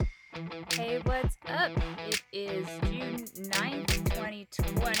Hey, what's up? It is June 9th,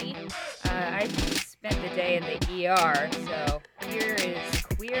 2020. I spent the day in the ER, so here is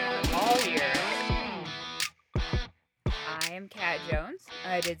Queer All Year. I am Kat Jones.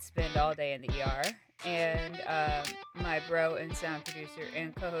 I did spend all day in the ER, and my bro and sound producer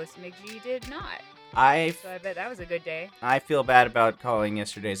and co-host McG did not. So I bet that was a good day. I feel bad about calling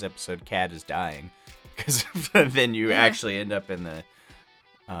yesterday's episode "Cat is Dying," because then you actually end up in the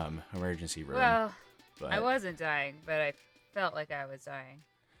emergency room. Well, I wasn't dying, but I felt like I was dying.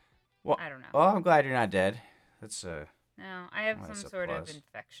 Well, I don't know. Well, I'm glad you're not dead. That's No, I have some sort of plus.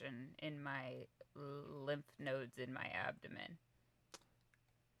 infection in my lymph nodes in my abdomen.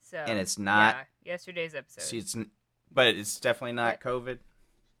 So, and it's not yesterday's episode. See, but it's definitely not COVID.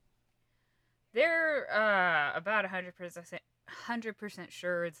 They're about 100%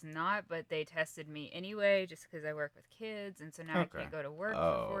 sure it's not, but they tested me anyway just because I work with kids, and so now I can't go to work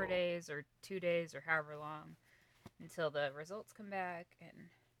for 4 days or 2 days or however long until the results come back.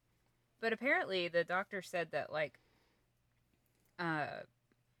 But apparently the doctor said that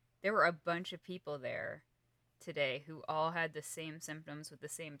there were a bunch of people there today who all had the same symptoms with the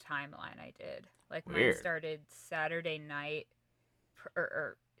same timeline I did. Like Weird. Mine started Saturday night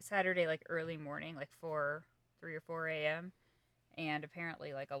or Saturday early morning, 3 or 4 a.m. And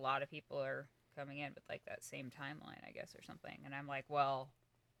apparently a lot of people are coming in with that same timeline, I guess, or something. And I'm like, well,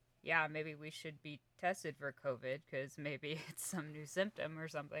 yeah, maybe we should be tested for COVID because maybe it's some new symptom or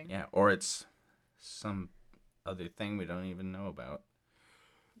something. Yeah, or it's some other thing we don't even know about.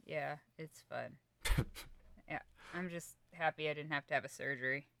 Yeah, it's fun. Yeah, I'm just happy I didn't have to have a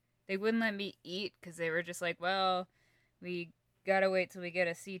surgery. They wouldn't let me eat because they were just like, well, we gotta wait till we get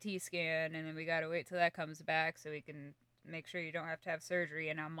a CT scan, and then we gotta wait till that comes back so we can make sure you don't have to have surgery.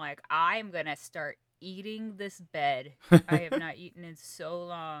 And I'm like, I'm gonna start eating this bed. I have not eaten in so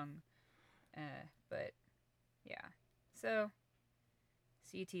long. But yeah, so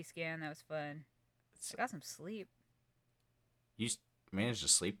CT scan, that was fun. I got some sleep. You managed to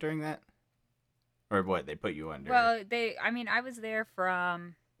sleep during that? Or what, they put you under? Well, I was there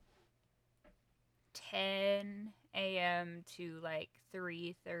from 10 a.m. to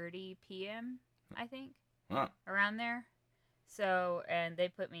 3:30 p.m., I think. Huh. Around there. So, and they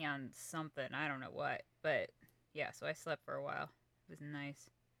put me on something, I don't know what, but yeah, so I slept for a while. It was nice.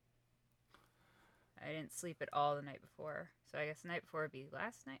 I didn't sleep at all the night before, so I guess the night before would be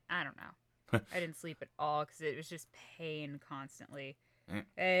last night? I don't know. I didn't sleep at all because it was just pain constantly.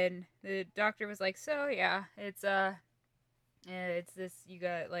 And the doctor was like, so yeah, it's this, you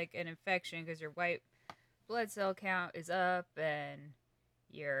got an infection because your white blood cell count is up and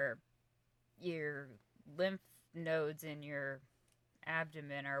your lymph nodes in your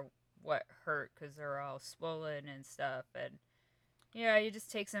abdomen are what hurt because they're all swollen and stuff. And yeah, you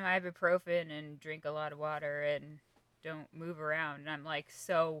just take some ibuprofen and drink a lot of water and don't move around. And I'm like,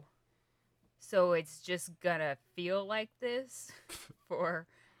 so it's just gonna feel like this for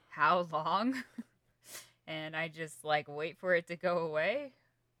how long? And I just wait for it to go away.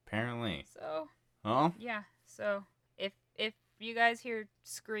 Apparently. So. Oh. Yeah. So if you guys hear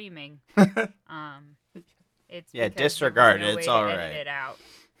screaming, it's disregard it. It's all right. Edit it out.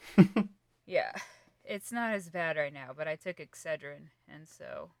 Yeah, it's not as bad right now, but I took Excedrin, and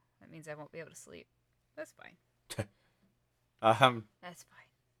so that means I won't be able to sleep. That's fine. That's fine.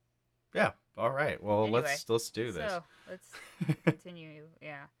 Yeah. All right. Well, anyway, let's do this. So let's continue.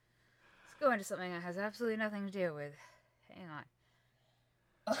 Yeah. Let's go into something that has absolutely nothing to do with. Hang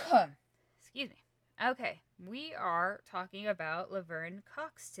on. Excuse me. Okay, we are talking about Laverne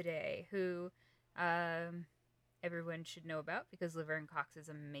Cox today, who everyone should know about because Laverne Cox is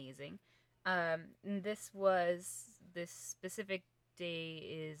amazing. This specific day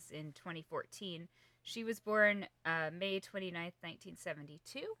is in 2014. She was born May 29th,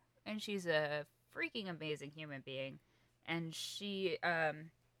 1972, and she's a freaking amazing human being. And she, I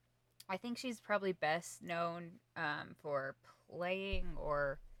think she's probably best known for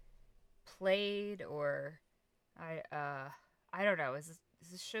played, or I don't know. Is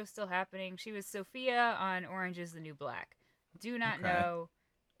this show still happening? She was Sophia on Orange is the New Black. Do not know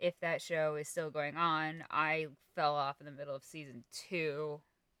if that show is still going on. I fell off in the middle of season 2.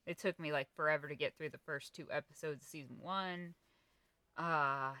 It took me forever to get through the first 2 episodes of season 1.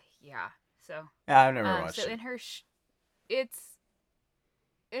 Yeah. So yeah, I've never watched it. So in her, it's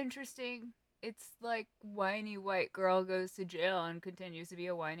interesting. It's whiny white girl goes to jail and continues to be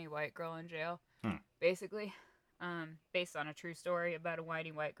a whiny white girl in jail, basically. Based on a true story about a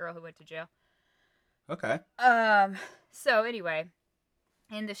whiny white girl who went to jail. Okay. So anyway,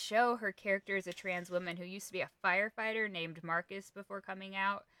 in the show, her character is a trans woman who used to be a firefighter named Marcus before coming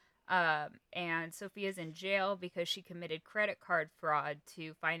out. And Sophia's in jail because she committed credit card fraud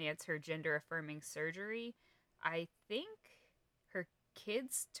to finance her gender affirming surgery. I think her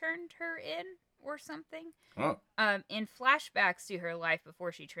kids turned her in or something. Oh. In flashbacks to her life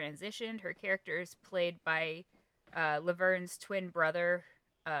before she transitioned, her character is played by Laverne's twin brother,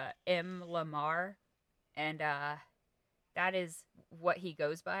 M. Lamar, and that is what he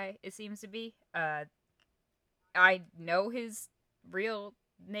goes by, it seems to be. I know his real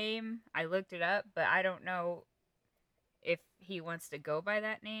name. I looked it up, but I don't know if he wants to go by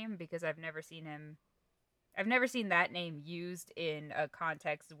that name because I've never seen him. I've never seen that name used in a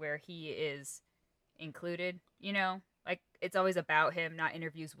context where he is included, you know? Like, it's always about him, not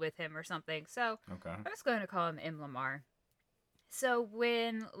interviews with him or something. So, Okay. I'm just going to call him M. Lamar. So,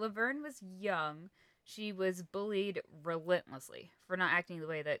 when Laverne was young, she was bullied relentlessly for not acting the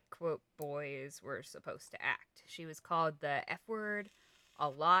way that, quote, boys were supposed to act. She was called the F word a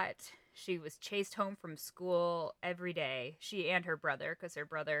lot. She was chased home from school every day. She and her brother, because her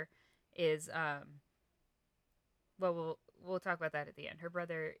brother is, well, we'll talk about that at the end. Her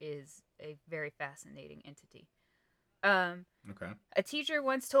brother is a very fascinating entity. Okay. A teacher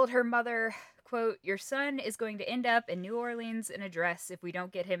once told her mother, quote, "Your son is going to end up in New Orleans in a dress if we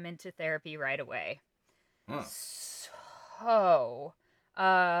don't get him into therapy right away." Huh. So,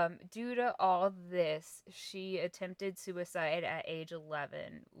 due to all this, she attempted suicide at age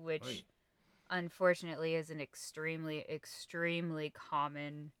 11, which Oy. unfortunately is an extremely, extremely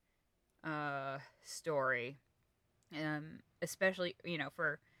common story. Especially,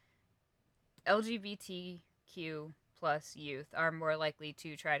 for LGBTQ plus youth are more likely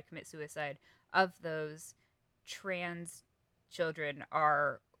to try to commit suicide. Of those, trans children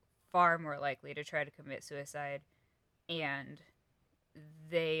are far more likely to try to commit suicide, and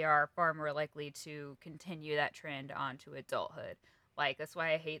they are far more likely to continue that trend on to adulthood. Like, that's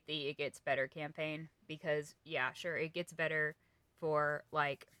why I hate the It Gets Better campaign, because, yeah, sure, it gets better for,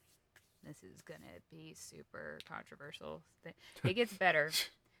 like, this is gonna be super controversial. It gets better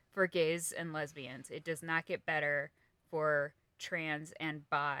for gays and lesbians. It does not get better for trans and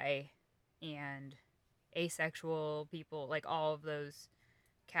bi and asexual people, like all of those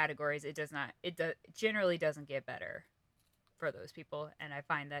categories. It does not. Generally doesn't get better for those people, and I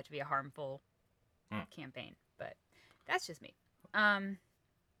find that to be a harmful campaign. But that's just me.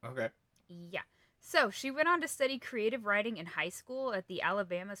 Okay. Yeah. So she went on to study creative writing in high school at the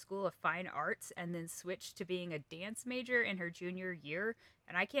Alabama School of Fine Arts and then switched to being a dance major in her junior year.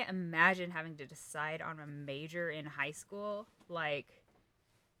 And I can't imagine having to decide on a major in high school. Like,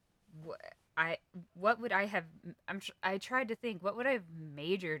 what would I have? I tried to think, what would I have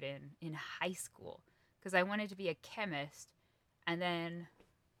majored in high school? Because I wanted to be a chemist, and then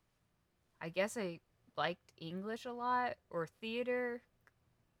I guess I liked English a lot or theater.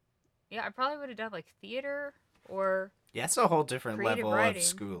 Yeah, I probably would have done like theater or Yeah, it's a whole different creative level of writing.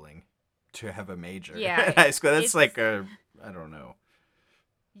 schooling to have a major Yeah, in high school. That's it's like I don't know.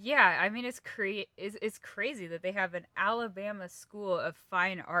 yeah. I mean, it's crazy that they have an Alabama School of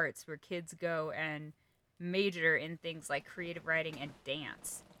Fine Arts where kids go and major in things like creative writing and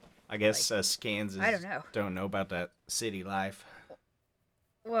dance. I guess Like, us Kansas I don't know. don't know about that city life.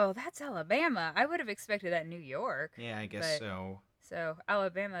 Well, that's Alabama. I would have expected that in New York, Yeah, I guess but so. so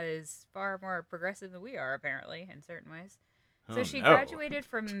Alabama is far more progressive than we are, apparently, in certain ways. So Oh she no. graduated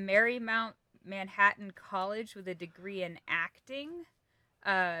from Marymount Manhattan College with a degree in acting.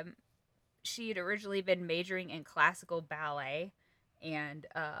 Um, she had originally been majoring in classical ballet, and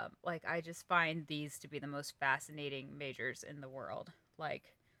like, I just find these to be the most fascinating majors in the world.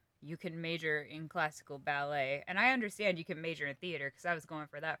 Like, you can major in classical ballet, and I understand you can major in theater because I was going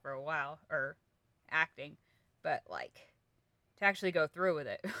for that for a while, or acting, but like, to actually go through with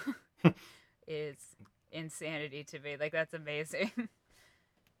it is insanity to me. Like, that's amazing.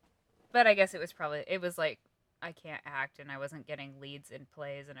 But I guess it was like, I can't act, and I wasn't getting leads in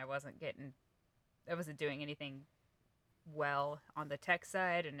plays, and I wasn't doing anything well on the tech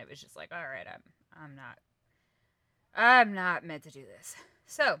side, and it was just like, all right, I'm not meant to do this.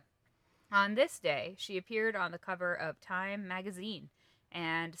 So, on this day, she appeared on the cover of Time magazine,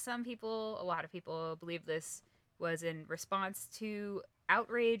 and a lot of people believe this was in response to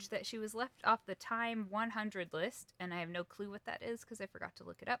outrage that she was left off the Time 100 list, and I have no clue what that is because I forgot to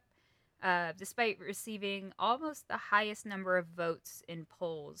look it up. Despite receiving almost the highest number of votes in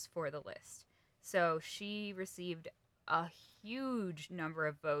polls for the list. So she received a huge number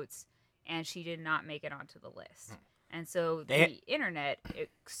of votes, and she did not make it onto the list. And so They the internet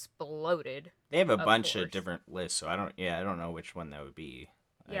exploded. they have a Of bunch of course. different lists, so I don't know which one that would be.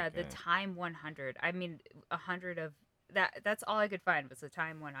 Yeah, Like, the Time 100. I mean, 100 of that's all I could find was the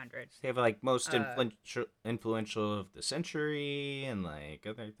Time 100. They have like most Uh, influential of the century and like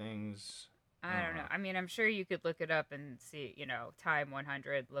other things. I I don't don't know. know. I mean, I'm sure you could look it up and see, Time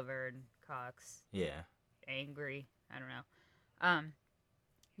 100, Laverne Cox, Yeah. angry. I don't know. Um,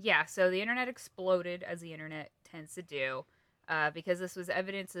 yeah, so the internet exploded as the internet tends to do. Because this was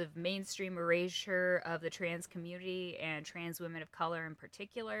evidence of mainstream erasure of the trans community and trans women of color in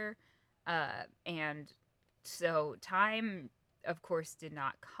particular. And so Time, of course, did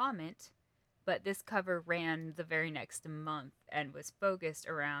not comment, but this cover ran the very next month and was focused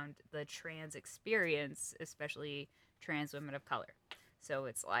around the trans experience, especially trans women of color. So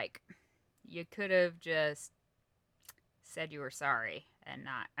it's like you could have just said you were sorry and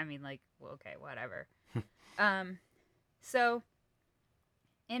not, I mean, like, well, okay, whatever. um so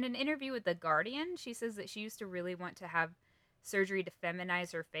in an interview with The Guardian, she says that she used to really want to have surgery to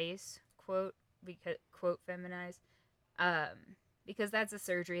feminize her face, quote feminize, because that's a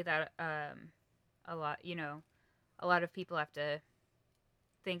surgery that a lot, a lot of people have to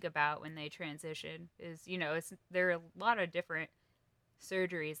think about when they transition. Is it's there are a lot of different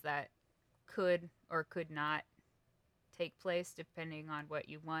surgeries that could or could not take place depending on what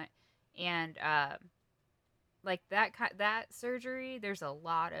you want, and like that surgery, there's a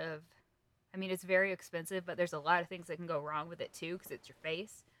lot of, I mean, it's very expensive, but there's a lot of things that can go wrong with it too because it's your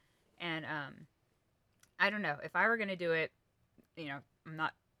face. And I don't know if I were gonna do it. I'm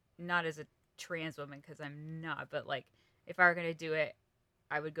not as a trans woman because I'm not, but like if I were gonna do it,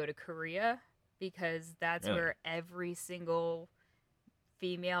 I would go to Korea because that's Really? where every single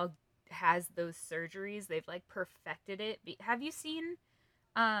female has those surgeries. They've like perfected it. Have you seen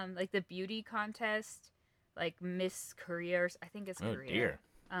like the beauty contest, like Miss Korea, or I think it's Oh Korea. dear.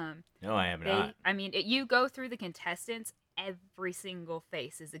 Um, No, I am not. I mean, you go through the contestants, every single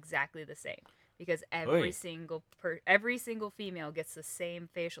face is exactly the same because Oy. every single female gets the same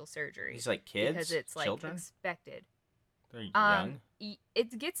facial surgery These like because kids, it's like children. expected. They're young.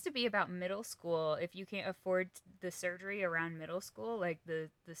 It gets to be about middle school. If you can't afford the surgery around middle school, like the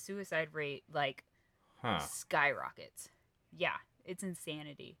suicide rate like Huh. skyrockets. Yeah, it's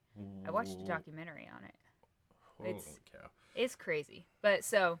insanity. I watched a Ooh. documentary on it. Holy It's cow. it's crazy. But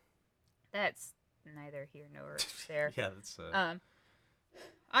so that's neither here nor there. Yeah, that's Um,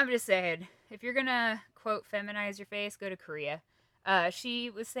 I'm just saying, if you're gonna quote feminize your face, go to Korea. She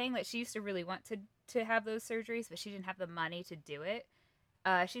was saying that she used to really want to have those surgeries, but she didn't have the money to do it.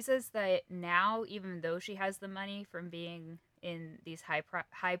 She says that now, even though she has the money from being in these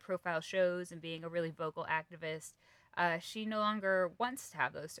high profile shows and being a really vocal activist, she no longer wants to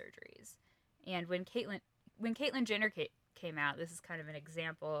have those surgeries. And when Caitlyn Jenner came out, this is kind of an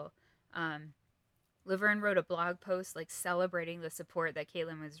example. Um, Laverne wrote a blog post like celebrating the support that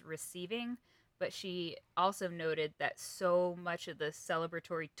Caitlyn was receiving, but she also noted that so much of the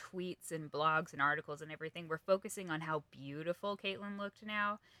celebratory tweets and blogs and articles and everything were focusing on how beautiful Caitlyn looked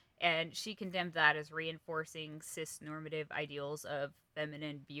now, and she condemned that as reinforcing cis normative ideals of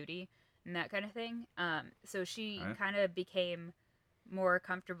feminine beauty and that kind of thing. So she right. kind of became more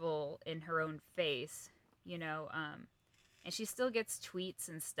comfortable in her own face, you know. And she still gets tweets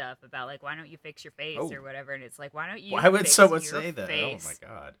and stuff about like, why don't you fix your face Oh, or whatever, and it's like, why don't you why would fix someone your say that? Oh my face?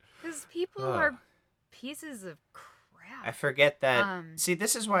 god. Because people Oh. are pieces of crap. I forget that. See,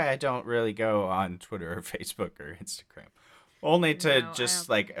 this is why I don't really go on Twitter or Facebook or Instagram. Only to No, I just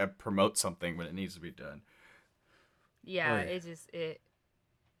don't like either. promote something when it needs to be done. Yeah, Oy. it just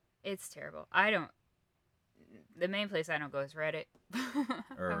it's terrible. I don't. The main place I don't go is Reddit. I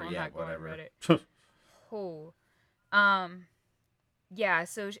Or will yeah, not go on whatever. Reddit. Oh, um, yeah.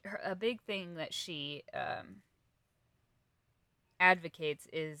 So a big thing that she advocates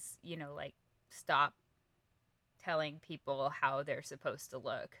is, like, stop telling people how they're supposed to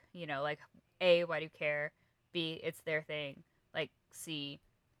look. Like, A, why do you care? B, it's their thing. Like, C,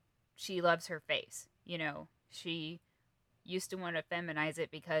 she loves her face. She used to want to feminize it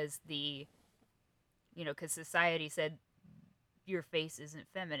because because society said your face isn't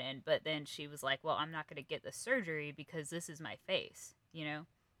feminine, but then she was like, well, I'm not going to get the surgery because this is my face.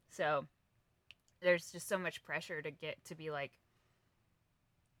 So there's just so much pressure to get to be like,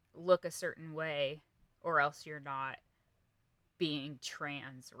 look a certain way or else you're not being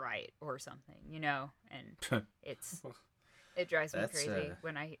trans right or something. And it drives me That's crazy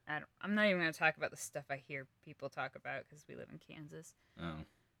when I'm not even going to talk about the stuff I hear people talk about because we live in Kansas. oh.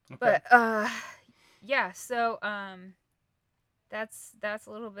 Okay. But yeah, so that's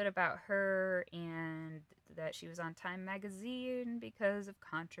a little bit about her, and that she was on Time magazine because of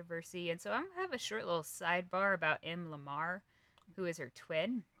controversy. And so I'm gonna have a short little sidebar about M. Lamar, who is her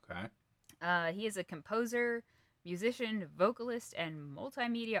twin. Okay. He is a composer, musician, vocalist, and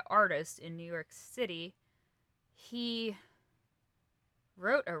multimedia artist in New York City. He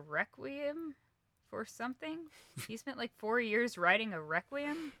wrote a requiem for something. He spent like 4 years writing a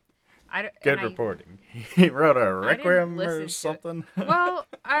requiem. Good reporting. He wrote a I didn't requiem or listen to it. something.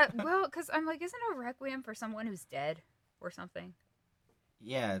 Because I'm like, isn't a requiem for someone who's dead or something?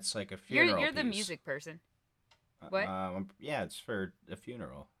 Yeah, it's like a You're funeral the piece. music person. What? Yeah, it's for a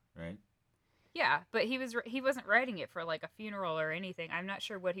funeral, right? Yeah, but he wasn't writing it for like a funeral or anything. I'm not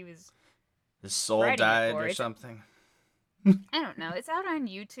sure what he was His soul writing it died for. or something. I don't know. It's out on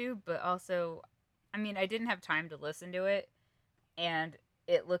YouTube, but also, I mean, I didn't have time to listen to it, and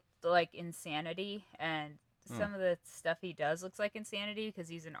it looked like insanity, and Hmm. some of the stuff he does looks like insanity because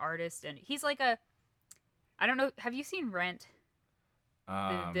he's an artist and he's like a. I don't know. Have you seen Rent,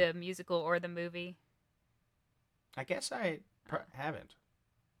 Um, the musical or the movie? I guess I Uh, haven't.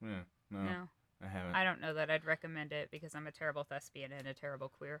 Yeah, no, no, I haven't. I don't know that I'd recommend it because I'm a terrible thespian and a terrible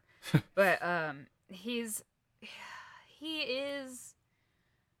queer. But he is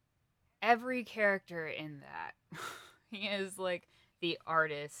every character in that. He is like the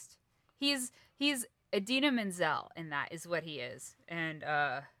artist. He's Adina Menzel in that is what he is. And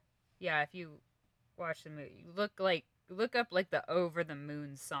yeah, if you watch the movie, look up like the Over the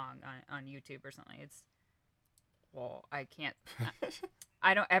Moon song on YouTube or something. It's well, I can't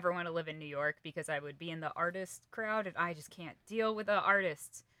I don't ever want to live in New York because I would be in the artist crowd and I just can't deal with the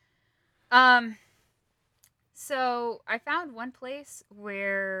artists. Um So I found one place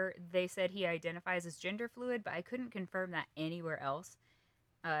where they said he identifies as gender fluid, but I couldn't confirm that anywhere else.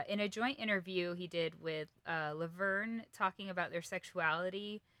 In a joint interview he did with Laverne talking about their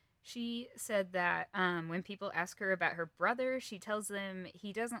sexuality, she said that when people ask her about her brother, she tells them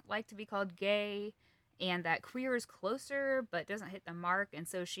he doesn't like to be called gay and that queer is closer but doesn't hit the mark. And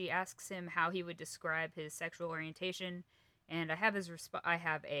so she asks him how he would describe his sexual orientation. And I have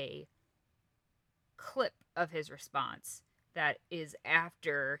a clip of his response that is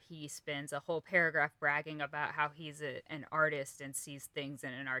after he spends a whole paragraph bragging about how he's an artist and sees things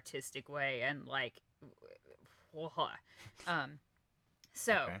in an artistic way and like um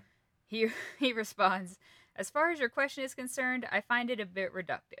so Okay. he he responds, as far as your question is concerned, I find it a bit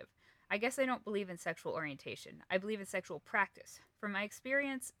reductive. I guess I don't believe in sexual orientation. I believe in sexual practice. From my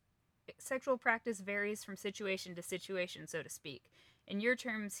experience, sexual practice varies from situation to situation, so to speak. In your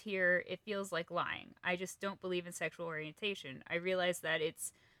terms here, it feels like lying. I just don't believe in sexual orientation. I realize that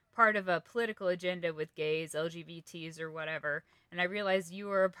it's part of a political agenda with gays, LGBTs, or whatever, and I realize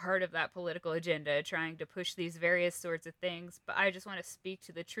you are a part of that political agenda trying to push these various sorts of things, but I just want to speak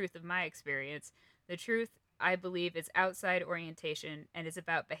to the truth of my experience. The truth, I believe, is outside orientation and is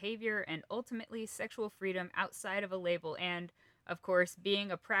about behavior and ultimately sexual freedom outside of a label and, of course,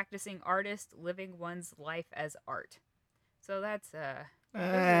 being a practicing artist, living one's life as art. So those are the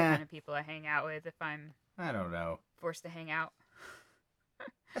Eh, kind of people I hang out with if I'm I don't know. forced to hang out.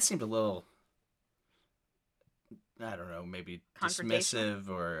 That seemed a little, I don't know, maybe Confrontational. dismissive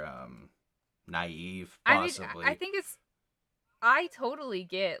or naive, I mean, I possibly. think it's I totally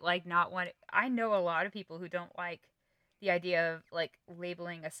get like not wanting. I know a lot of people who don't like the idea of like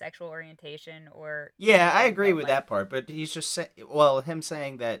labeling a sexual orientation or Yeah, I anything, agree but with like that part, but he's just saying, well, him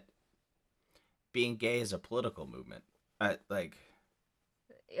saying that being gay is a political movement. Like,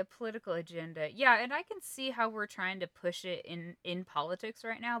 a political agenda. Yeah, and I can see how we're trying to push it in politics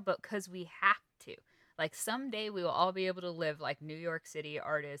right now, but cuz we have to. Like someday we will all be able to live like New York City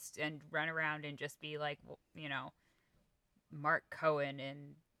artists and run around and just be like, Mark Cohen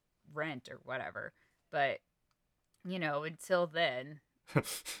in Rent or whatever. But, until then,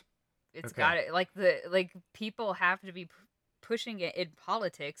 it's got okay, to like people have to be pushing it in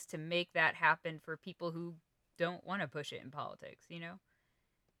politics to make that happen for people who don't want to push it in politics.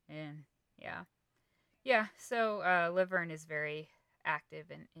 And yeah. Yeah, so Laverne is very active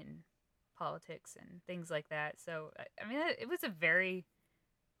in politics and things like that. So I mean, it was a very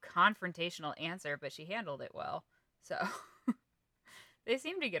confrontational answer, but she handled it well. So they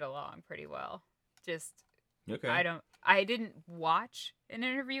seem to get along pretty well. Just okay. I didn't watch an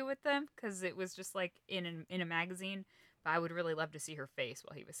interview with them because it was just like in a magazine. But I would really love to see her face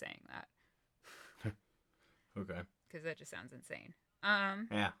while he was saying that Okay. because that just sounds insane. Um,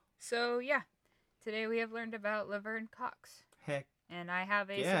 Yeah. so yeah, today we have learned about Laverne Cox. Heck And I have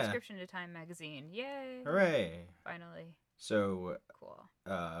a yeah. subscription to Time Magazine. Yay! Hooray. Finally. So, Cool.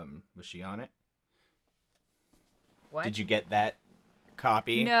 was she on it? What? Did you get that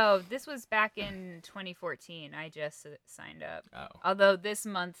copy? No, this was back in 2014. I just signed up. Oh. Although this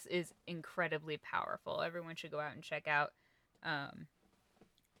month is incredibly powerful. Everyone should go out and check out um,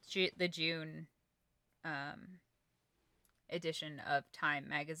 the June. Um, edition of Time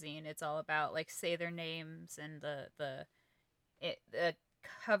magazine. It's all about like say their names, and the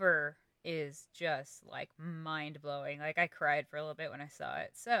cover is just like mind blowing. Like I cried for a little bit when I saw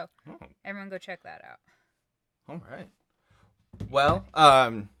it. So everyone go check that out. All right. Well,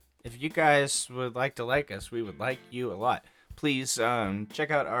 if you guys would like to like us, we would like you a lot. Please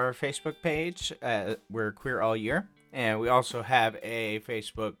check out our Facebook page. We're Queer All Year. And we also have a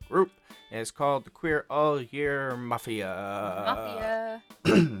Facebook group. It's called the Queer All Year Mafia.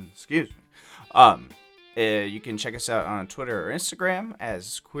 Excuse me. You can check us out on Twitter or Instagram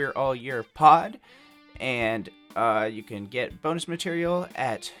as Queer All Year Pod. And you can get bonus material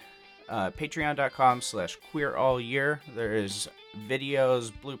at patreon.com/queerallyear. There's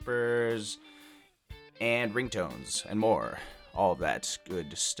videos, bloopers, and ringtones, and more. All of that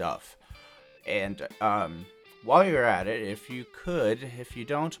good stuff. And while you're at it, if you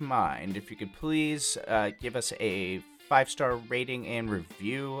don't mind, if you could please give us a 5-star rating and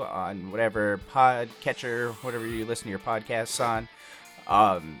review on whatever podcatcher, whatever you listen to your podcasts on.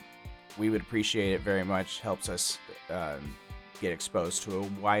 We would appreciate it very much. Helps us get exposed to a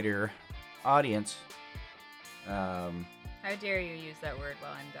wider audience. How dare you use that word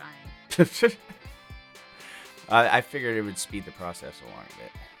while I'm dying? I figured it would speed the process along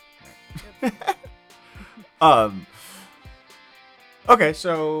a bit. Okay,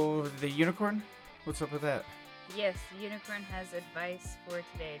 so the unicorn? What's up with that? Yes, the unicorn has advice for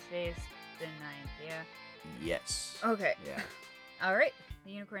today. Today is the 9th, yeah? Yes. Okay. Yeah. All right.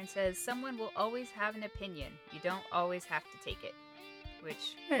 The unicorn says, someone will always have an opinion. You don't always have to take it.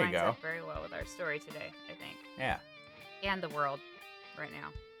 Which lines up very well with our story today, I think. Yeah. And the world right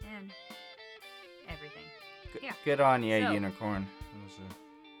now. And everything. Good on you, unicorn.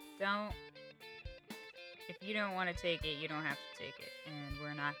 If you don't want to take it, you don't have to take it. And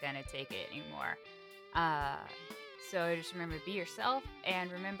we're not going to take it anymore. So just remember, be yourself.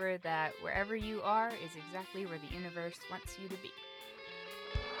 And remember that wherever you are is exactly where the universe wants you to be.